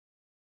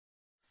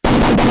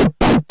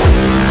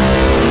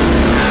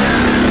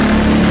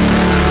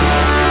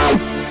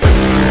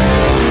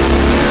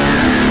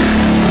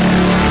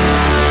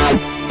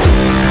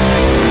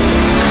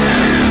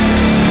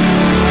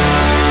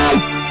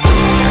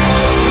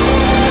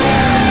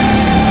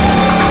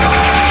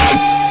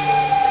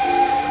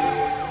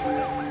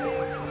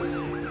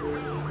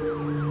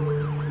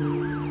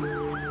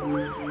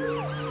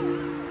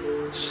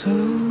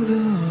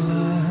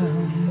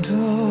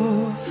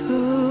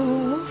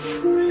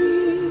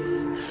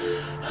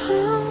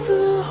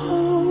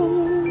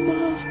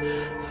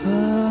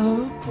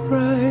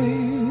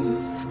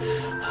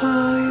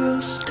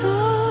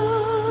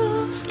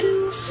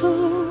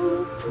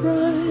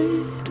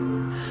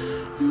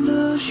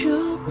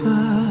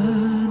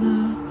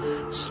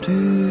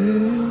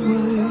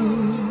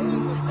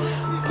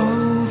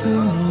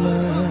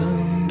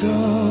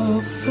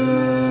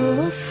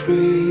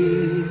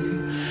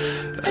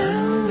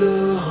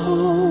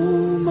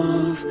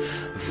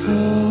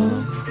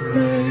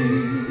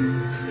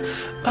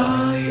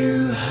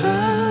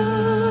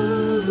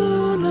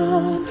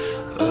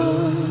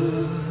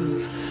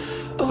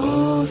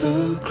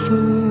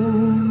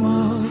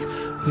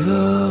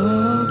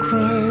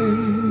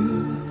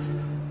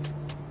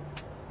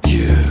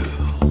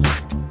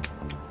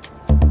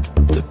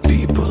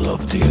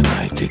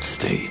United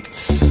States.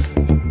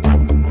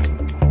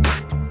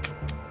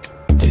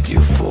 Did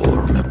you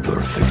form a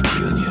perfect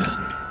union?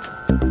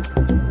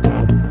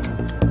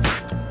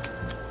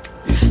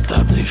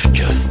 Establish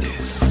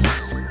justice.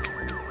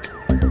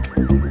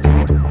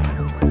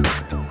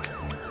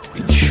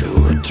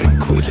 Ensure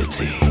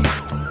tranquility.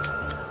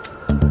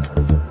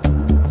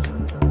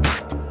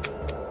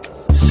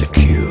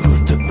 Secure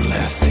the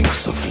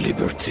blessings of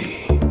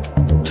liberty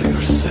to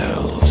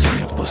yourselves and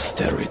your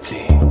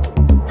posterity.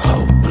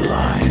 How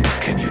blind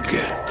can you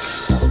get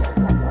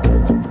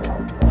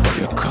for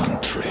your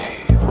country,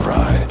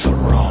 right or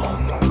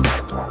wrong?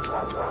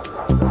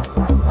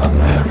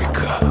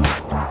 America,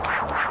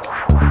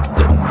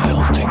 the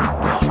melting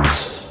pot.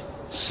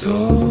 So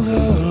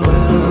the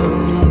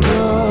land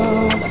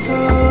of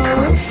the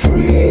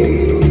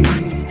free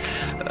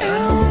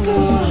and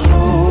the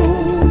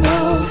home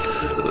of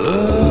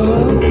the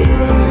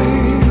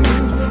brave.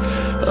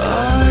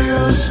 Are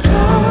your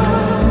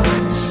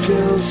stars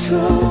still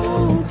so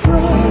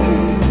bright?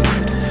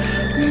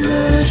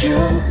 Does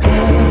your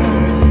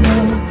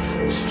banner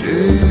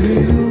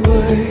still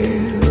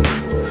wave?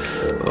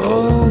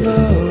 Oh,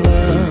 the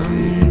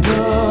land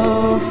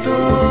of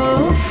the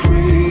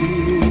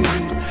free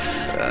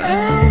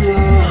and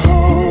the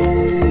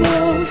home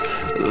of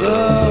the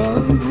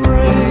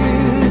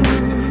brave.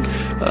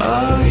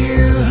 Are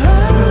you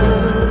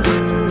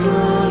heaven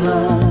on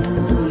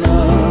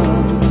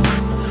earth?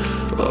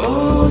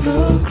 Oh,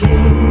 the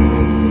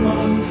gloom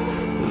of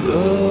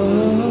the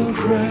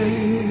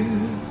grave.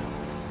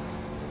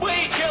 We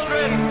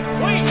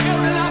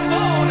children are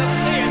born of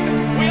sin.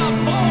 We are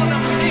born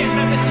of sin,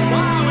 and this is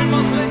why we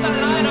must let the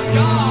light of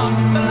God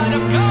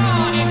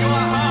into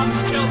our hearts,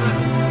 children.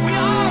 We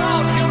are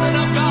all children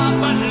of God,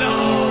 but no,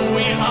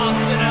 we are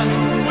sinners.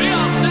 We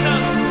are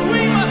sinners.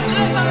 We must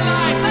let the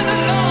light and the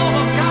love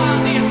of God,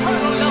 the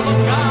eternal love of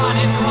God,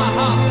 into our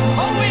hearts,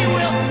 or we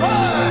will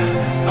burn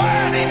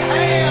in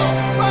hell,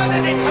 burn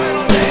in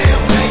eternal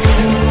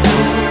damnation.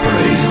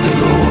 Praise the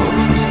Lord.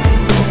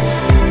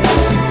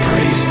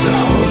 Praise the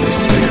Holy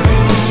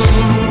Spirit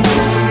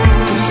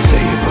to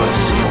save us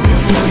from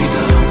your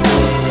freedom,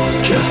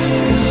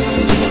 justice,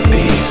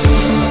 peace,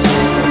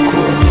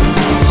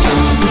 accordance,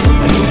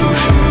 and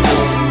illusion,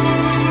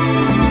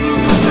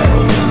 from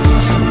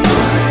arrogance and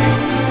pride,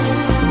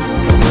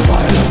 from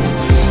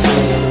violence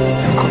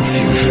and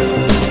confusion,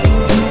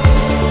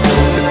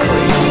 the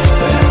great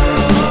despair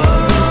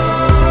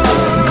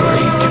and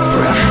great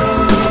depression,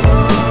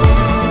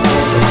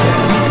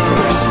 satanic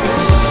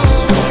verses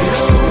of your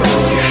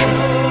superstition,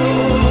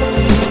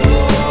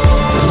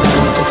 the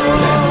land of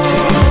plenty.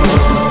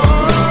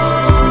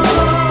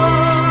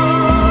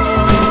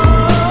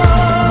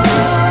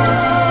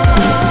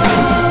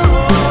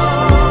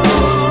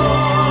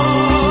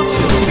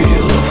 The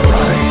Bill of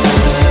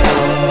Rights,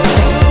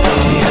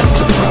 the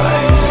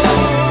enterprise,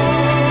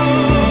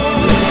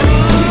 the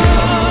free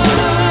will,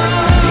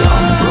 and the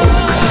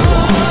unbroken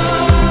law,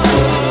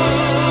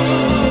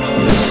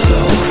 the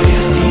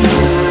self-esteem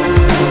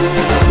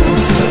and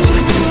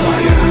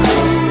self-desire,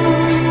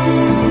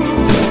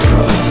 the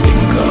trust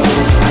in God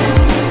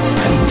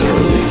and the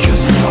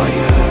religious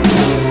fire.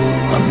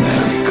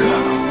 America,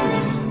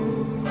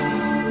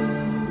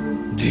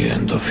 the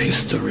end of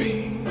history,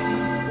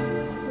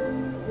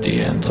 the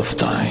end of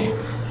time,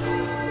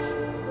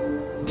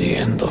 the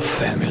end of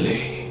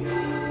family,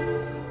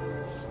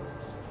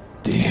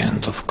 the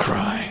end of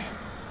crime.